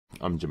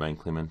I'm Jemaine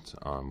Clement.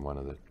 I'm one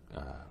of the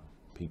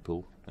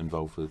people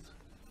involved with...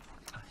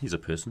 He's a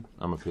person.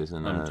 I'm a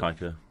person. I'm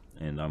taika,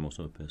 and I'm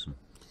also a person.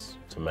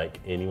 To make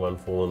anyone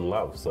fall in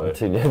love, so... I'm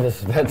too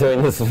nervous about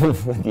doing this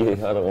with you. I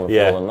don't want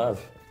to fall in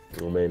love.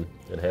 I mean,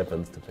 it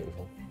happens to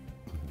people.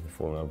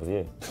 Fall in love with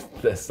you.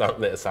 That's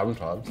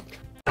sometimes.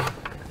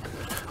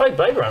 Hey,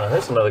 Blade Runner,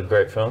 that's another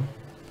great film.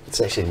 It's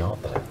actually not,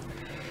 though.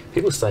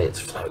 People say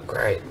it's so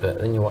great,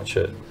 but then you watch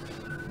it,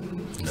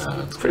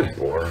 No, it's pretty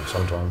boring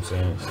sometimes.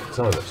 Yeah.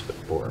 Some of it's a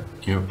bit boring.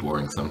 You're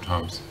boring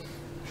sometimes.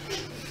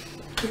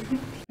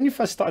 When you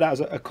first started out as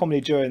a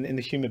comedy duo in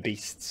the Humour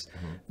Beasts,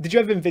 did you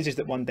ever envisage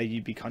that one day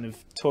you'd be kind of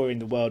touring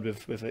the world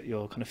with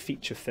your kind of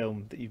feature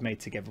film that you've made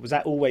together? Was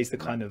that always the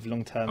kind of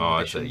long-term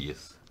ambition? I'd say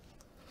yes.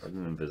 I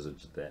didn't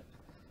envisage that.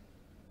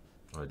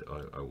 I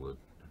would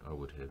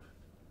have.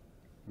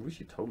 I wish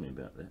you told me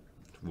about that.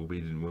 We'll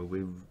be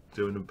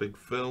doing a big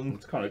film.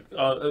 It's kind of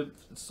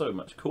it's so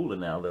much cooler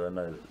now that I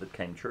know that it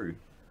came true.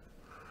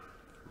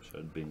 Wish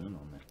I'd been in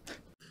on that.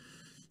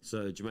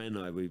 So Jemaine and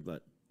I, we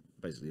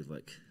basically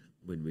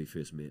when we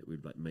first met,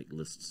 we'd make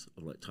lists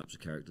of types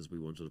of characters we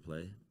wanted to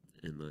play,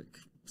 and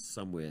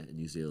somewhere in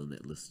New Zealand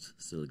that list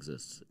still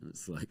exists, and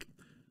it's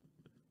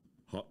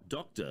hot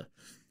doctor,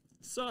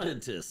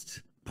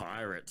 scientist,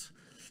 pirate,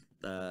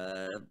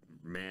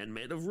 man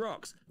made of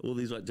rocks, all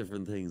these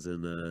different things,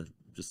 and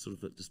just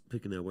sort of just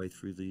picking our way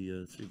through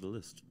the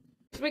list.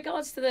 With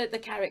regards to the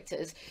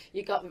characters,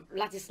 you got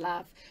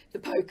Vladislav, the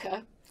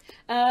poker.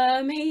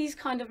 He's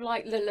kind of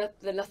like the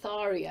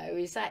Lothario.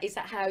 Is that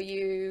how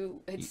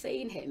you had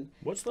seen him?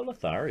 What's the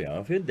Lothario?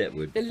 I've heard that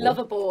word. The before.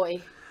 lover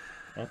boy.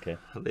 Okay.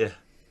 Yeah.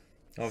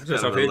 I've heard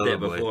that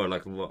before, a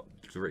lot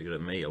directed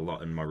at me a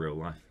lot in my real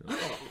life.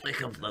 Oh,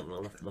 like I'm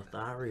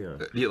Lothario.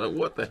 You're like,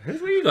 what the?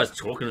 What are you guys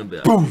talking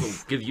about?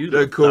 Give you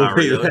Don't call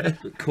me Lothario.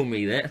 that. Call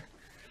me that.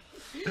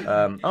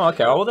 Oh,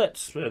 okay. Well,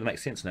 that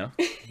makes sense now.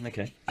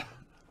 Okay.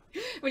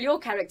 Well, your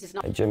character's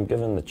not. Hey, Jim,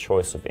 given the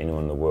choice of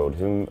anyone in the world,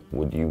 whom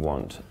would you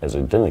want as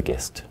a dinner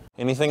guest?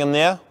 Anything in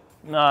there?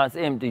 No, it's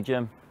empty,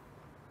 Jim.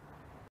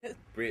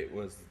 Brett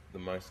was the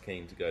most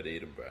keen to go to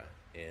Edinburgh,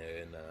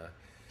 and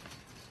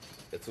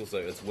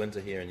it's winter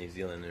here in New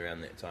Zealand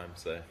around that time,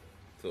 so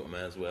thought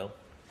may as well.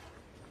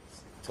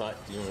 Tyke,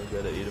 do you want to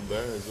go to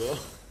Edinburgh as well?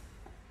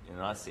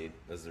 And I said,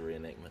 This is a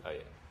reenactment. oh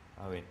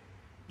yeah. I went,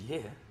 yeah.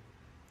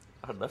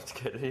 I'd love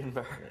to go to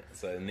Edinburgh. Yeah,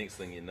 so the next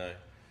thing you know,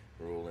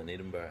 we're all in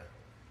Edinburgh.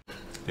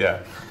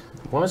 Yeah.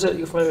 Why is it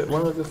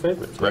one of your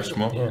favourites?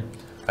 Rushmore? Yeah.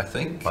 I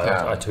think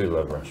I too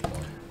love Rushmore.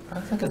 I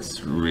think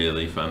it's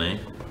really funny,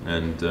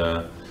 and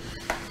that's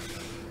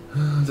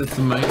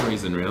the main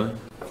reason, really.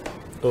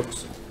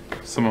 Oops.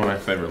 Some of my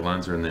favourite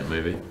lines are in that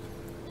movie.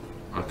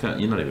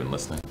 You're not even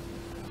listening.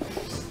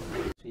 So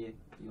yeah,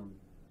 beyond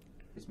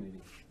this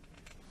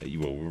movie.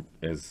 Well,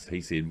 as he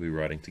said, we're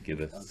writing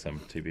together some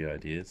TV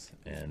ideas,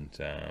 and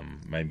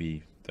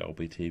maybe there'll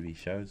be TV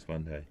shows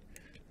one day.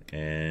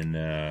 And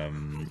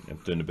I'm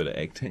doing a bit of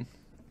acting.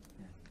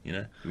 Yeah. You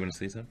know, you want to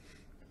see some?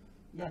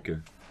 Yeah.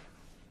 Good.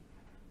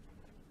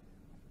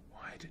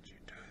 Why did you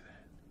do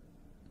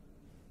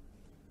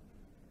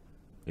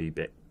that? Are you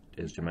back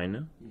as Jemaine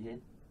now? Yeah.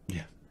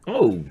 Yeah.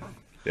 Oh,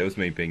 That was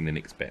me being the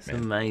next it's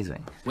Batman.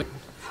 amazing.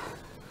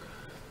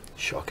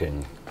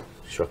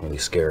 Shockingly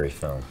scary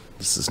film.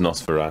 This is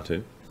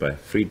Nosferatu by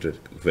Friedrich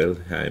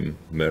Wilhelm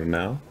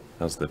Murnau.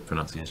 How's the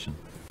pronunciation?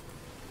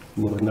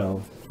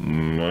 No.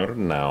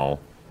 Murnau.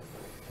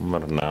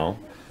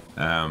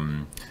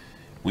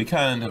 We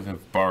kind of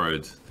have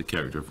borrowed the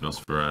character of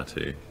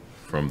Nosferatu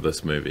from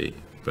this movie,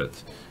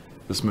 but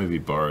this movie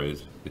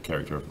borrowed the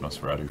character of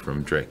Nosferatu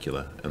from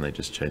Dracula, and they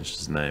just changed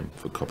his name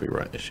for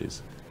copyright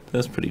issues.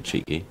 That's pretty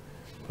cheeky,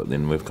 but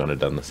then we've kind of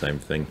done the same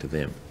thing to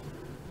them.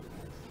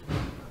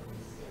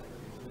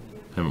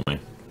 Haven't we?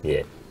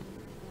 Yeah.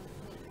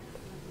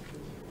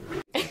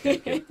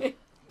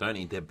 Don't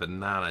eat that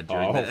banana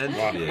during the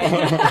interview.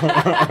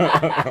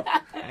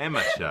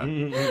 Amateur.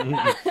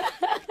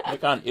 I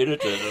can't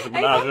edit it.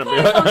 I hope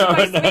I'm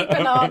supposed to eat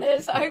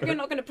bananas. I hope you're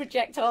not going to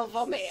projectile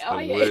vomit, are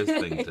The you? worst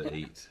thing to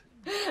eat.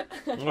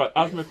 Right,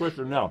 ask me a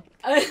question now.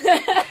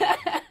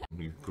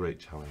 Great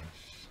challenge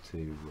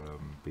to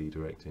be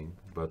directing,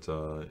 but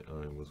I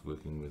was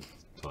working with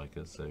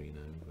Taika, so you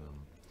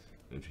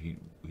know,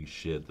 we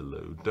shared the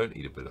load. Don't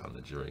eat a banana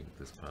during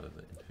this part of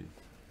the interview.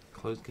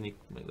 Close, can you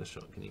make the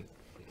shot? Can you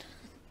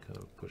kind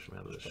of push him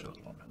out of the shot?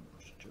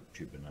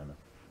 Chew banana.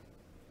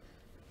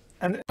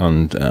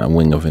 On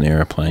wing of an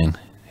aeroplane,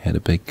 had a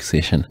big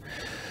session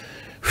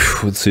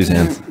with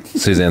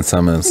Suzanne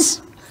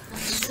Summers.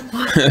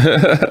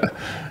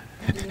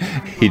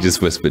 He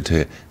just whispered to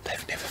her,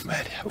 "They've never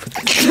made out with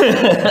the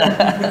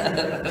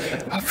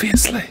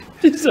obviously."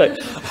 He's like,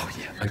 oh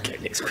yeah, okay,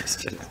 next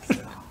question.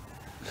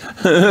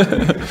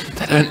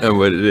 They don't know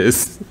what it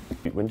is.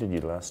 When did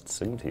you last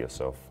sing to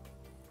yourself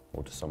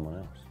or to someone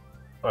else?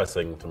 I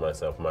sing to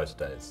myself most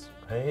days.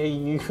 Hey,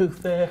 you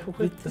there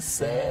with the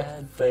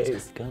sad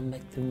face. Come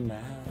back to my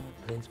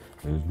place.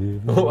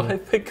 Oh, I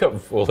think I'm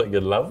falling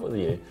in love with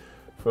you.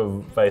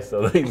 based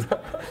on these.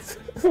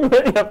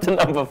 Leading up to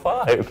number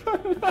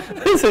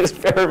 5. This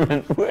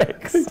experiment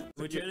works.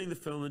 We're turning the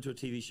film into a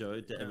TV show,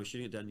 and we're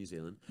shooting it down in New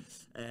Zealand,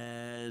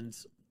 and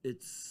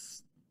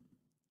it's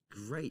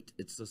great.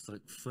 It's just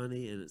like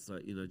funny, and it's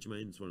like, you know,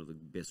 Jermaine's one of the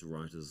best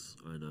writers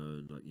I know,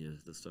 and like, you know,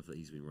 the stuff that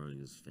he's been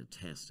writing is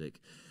fantastic,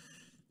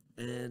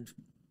 and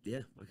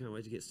yeah, I can't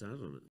wait to get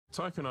started on it.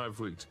 Taika and I have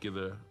worked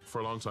together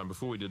for a long time.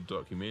 Before we did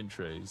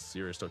documentaries,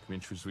 serious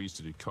documentaries, we used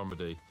to do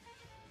comedy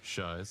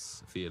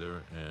shows,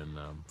 theatre and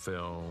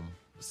film.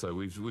 So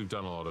we've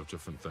done a lot of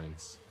different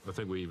things. I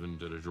think we even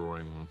did a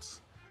drawing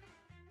once.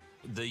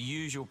 The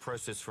usual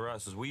process for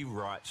us is we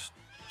write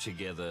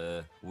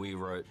together, we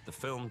wrote the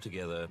film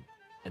together,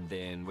 and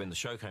then when the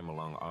show came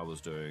along, I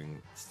was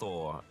doing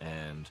Thor,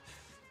 and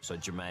so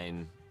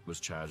Jemaine was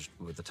charged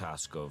with the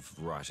task of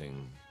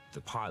writing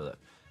the pilot.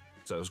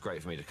 So it was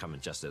great for me to come in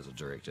just as a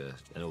director,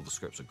 and all the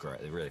scripts are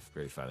great. They're really,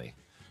 really funny.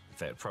 In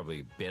fact,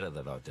 probably better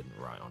that I didn't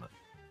write on it.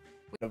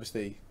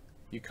 Obviously,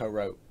 you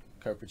co-wrote,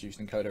 co-produced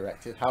and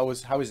co-directed. How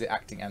is it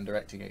acting and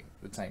directing at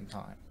the same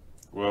time?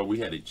 Well, we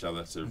had each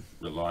other to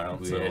rely on.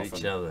 We so had often.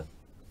 each other.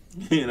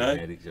 You know, We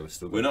had each other,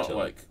 still got we're not each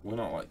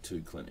other. like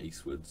two Clint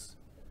Eastwoods.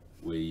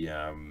 We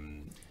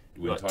when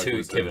Like Taika two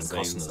was doing Kevin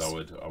scenes,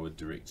 Costners. I would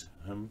direct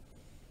him.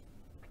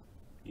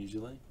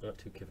 Usually. Not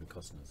 2 Kevin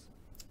Costners.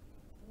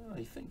 Oh,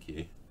 thank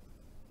you.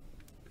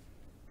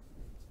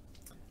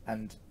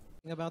 And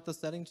about the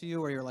setting to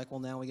you, where you're like, well,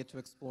 now we get to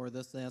explore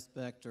this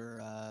aspect,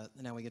 or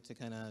now we get to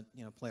kind of,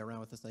 you know, play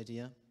around with this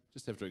idea?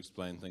 Just have to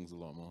explain things a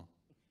lot more.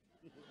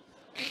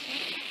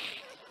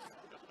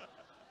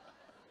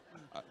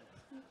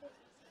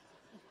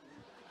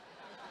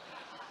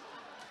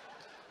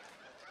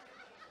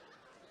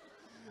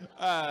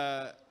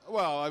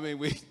 Well, I mean,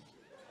 we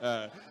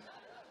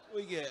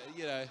get,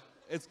 you know,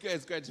 it's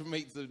great to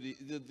meet the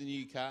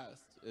new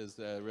cast. It's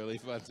really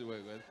fun to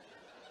work with.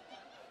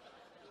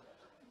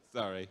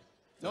 Sorry.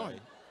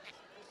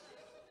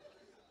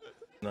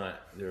 Night,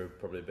 there were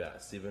probably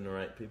about 7 or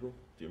 8 people.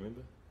 Do you remember?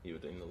 You were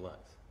doing the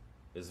lights.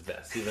 There's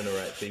about 7 or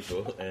 8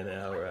 people in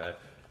our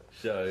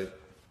show,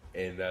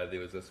 and there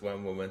was this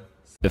one woman.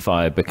 If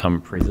I become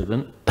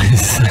president,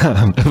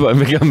 if I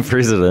become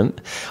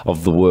president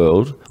of the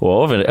world,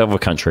 or of a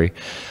country,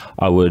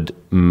 I would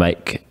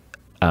make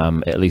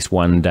at least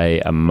one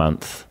day a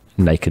month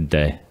naked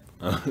day.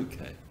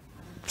 Okay.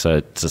 So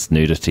it's just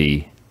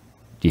nudity.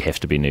 You have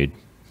to be nude.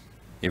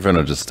 Everyone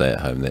will just stay at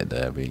home that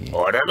day.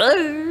 I don't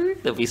know.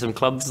 There'll be some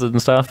clubs and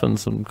stuff and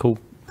some cool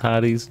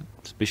parties,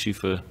 especially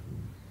for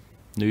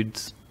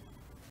nudes.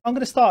 I'm going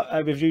to start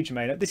with you,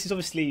 Jemaine. This is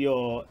obviously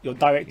your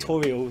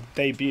directorial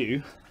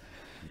debut.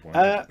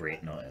 How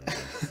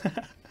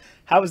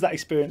was that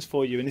experience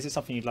for you, and is it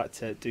something you'd like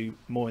to do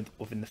more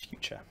of in the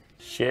future?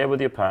 Share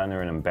with your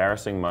partner an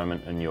embarrassing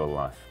moment in your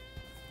life.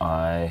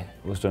 I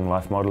was doing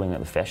life modelling at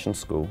the fashion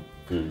school,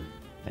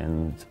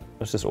 and it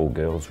was just all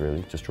girls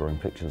really, just drawing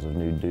pictures of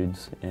nude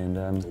dudes. And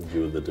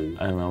You were the dude.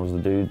 And I was the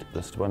dude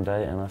this one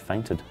day, and I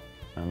fainted,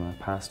 and I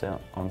passed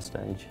out on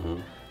stage,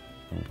 and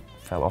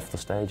fell off the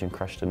stage and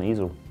crushed an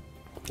easel.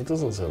 It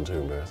doesn't sound too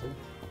embarrassing.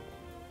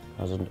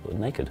 I was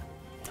naked.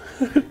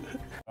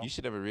 You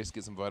should have a rest,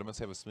 get some vitamins,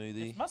 have a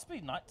smoothie. It must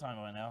be nighttime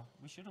by now.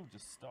 We should have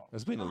just stopped.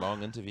 It's been a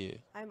long interview.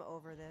 I'm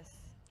over this.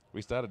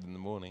 We started in the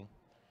morning.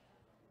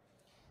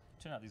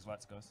 Turn out these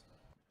lights, guys.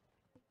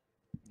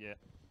 Yeah.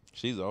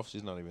 She's off,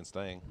 she's not even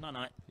staying.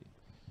 Night.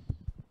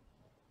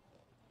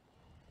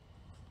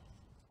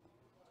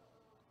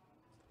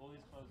 All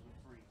these clothes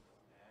were free.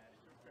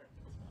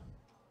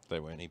 They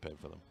weren't, he paid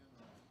for them.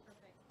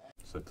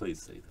 So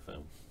please see the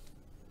film,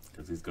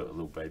 because he's got a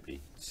little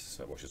baby.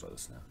 So watch it like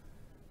this now.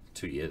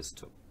 2 years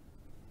took.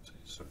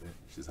 So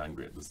she's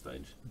hungry at this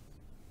stage.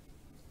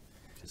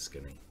 She's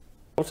skinny.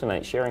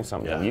 Alternate sharing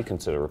something you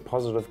consider a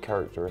positive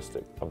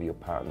characteristic of your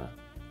partner.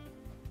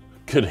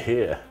 Good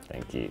hair.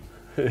 Thank you.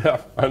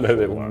 Yeah, I know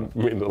that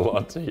meant a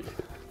lot to you.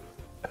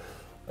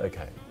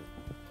 Okay.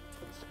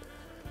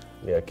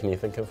 Yeah, can you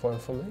think of one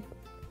for me?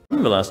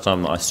 Remember last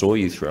time that I saw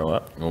you throw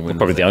up? Well,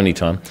 probably the only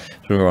time.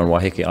 We were on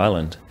Waiheke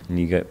Island and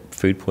you got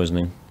food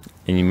poisoning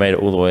and you made it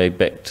all the way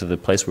back to the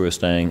place where we were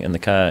staying in the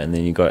car, and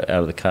then you got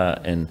out of the car,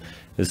 and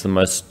it's the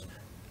most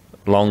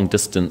long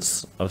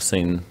distance I've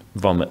seen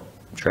vomit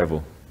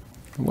travel.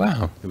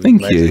 Wow,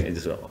 thank you.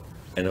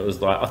 And it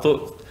was like, I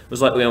thought, it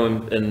was like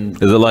in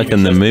Is it like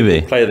in the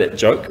movie? Play that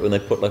joke when they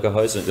put like a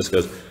hose and it just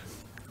goes,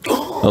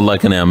 Or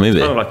like in our movie?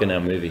 kind of like in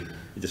our movie.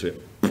 It just went,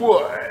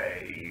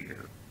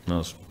 and I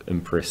was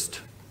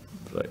impressed.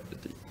 Like,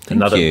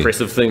 another you.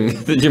 impressive thing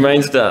that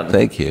Jermaine's done.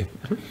 Thank you.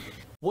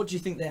 What do you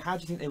think how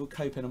do you think they would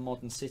cope in a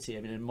modern city?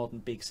 I mean, in a modern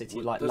big city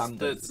like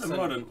London. It's a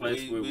modern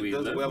place where we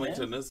live.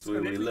 Wellington is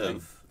where we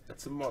live.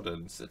 It's a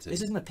modern city.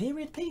 This isn't a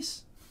period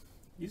piece.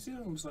 New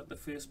Zealand was like the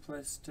first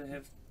place to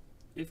have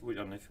if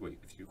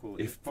you call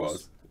it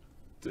F-pos.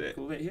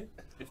 Call that here?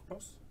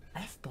 F-pos?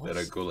 F-pos? They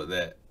don't call it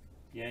that.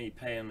 Yeah, you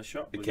pay in the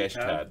shop The with cash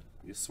your card.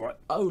 You swipe.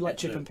 Oh, like at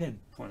chip the and pin.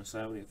 Point of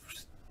sale.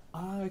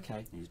 Oh,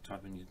 okay. You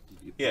type in your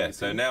Yeah,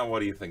 so now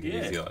what do you think of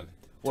Yeah. New Zealand?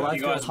 Well, Took I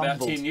you feel guys about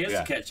humbled. 10 years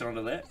Yeah. to catch on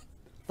to that.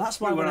 That's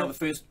why we were one one of of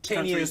the first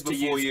 10 years countries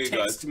to before use you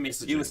text guys,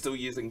 messaging. you were still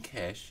using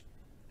cash.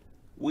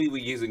 We were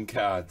using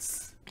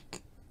cards.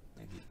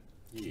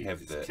 You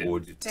have the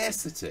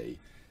audacity.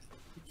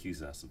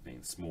 Accuse us of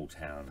being small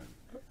town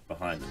and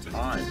behind the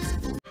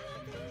times.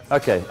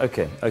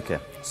 Okay.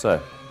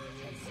 So,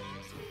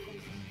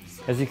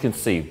 as you can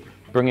see,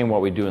 bringing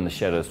what we do in the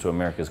shadows to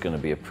America is going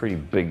to be a pretty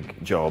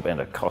big job and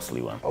a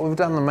costly one. Well, we've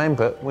done the main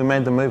bit. We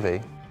made the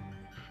movie.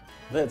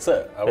 That's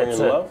it. Are we That's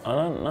in it. love? I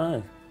don't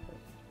know.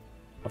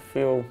 I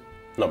feel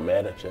Not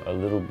mad at you. a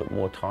little bit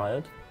more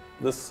tired.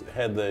 This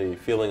had the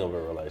feeling of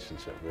a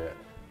relationship where,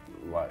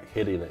 like,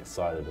 heady and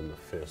excited in the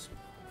first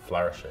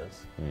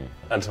flourishes,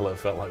 until it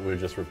felt like we were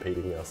just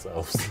repeating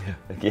ourselves.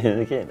 Again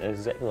and again,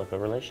 exactly like a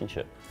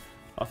relationship.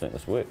 I think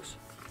this works.